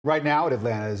Right now at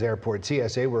Atlanta's airport,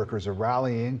 TSA workers are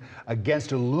rallying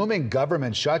against a looming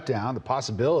government shutdown, the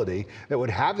possibility that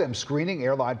would have them screening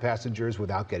airline passengers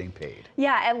without getting paid.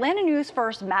 Yeah, Atlanta News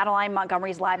First Madeline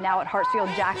Montgomery's live now at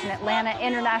Hartsfield-Jackson Atlanta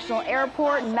International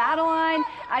Airport. Madeline,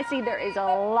 I see there is a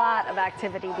lot of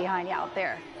activity behind you out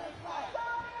there.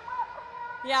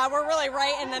 Yeah, we're really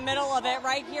right in the middle of it,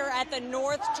 right here at the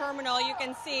North Terminal. You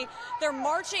can see they're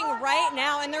marching right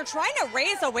now, and they're trying to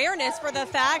raise awareness for the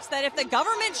fact that if the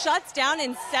government shuts down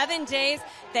in 7 days,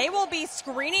 they will be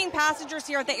screening passengers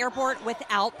here at the airport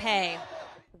without pay.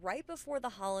 Right before the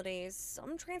holidays,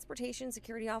 some transportation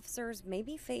security officers may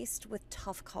be faced with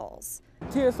tough calls.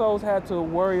 TSOs had to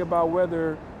worry about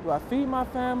whether do I feed my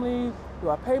family, do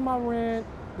I pay my rent,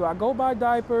 do I go buy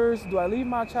diapers? Do I leave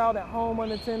my child at home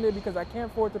unattended because I can't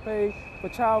afford to pay for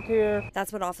childcare?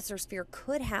 That's what officers fear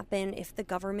could happen if the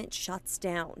government shuts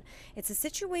down. It's a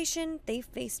situation they've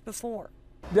faced before.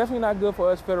 Definitely not good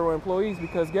for us federal employees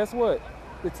because guess what?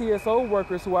 The TSO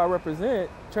workers who I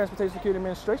represent, Transportation Security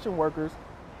Administration workers,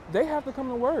 they have to come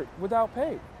to work without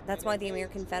pay. That's why the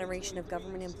American Federation of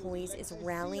Government Employees is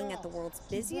rallying at the world's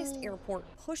busiest airport,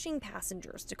 pushing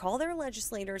passengers to call their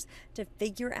legislators to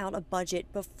figure out a budget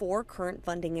before current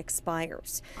funding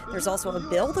expires. There's also a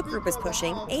bill the group is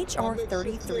pushing, H.R.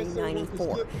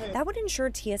 3394. That would ensure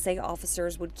TSA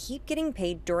officers would keep getting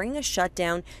paid during a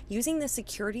shutdown using the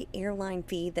security airline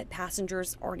fee that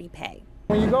passengers already pay.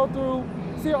 When you go through,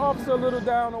 see an officer a little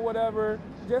down or whatever,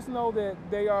 just know that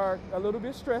they are a little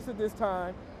bit stressed at this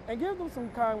time and give them some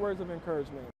kind words of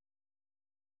encouragement.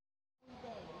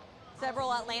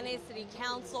 Several Atlanta City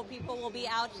Council people will be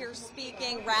out here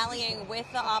speaking, rallying with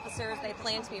the officers. They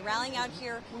plan to be rallying out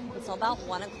here until about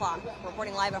 1 o'clock.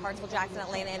 Reporting live at Hartsfield-Jackson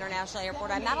Atlanta International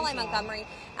Airport, I'm Madeline Montgomery,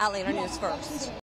 Atlanta News First.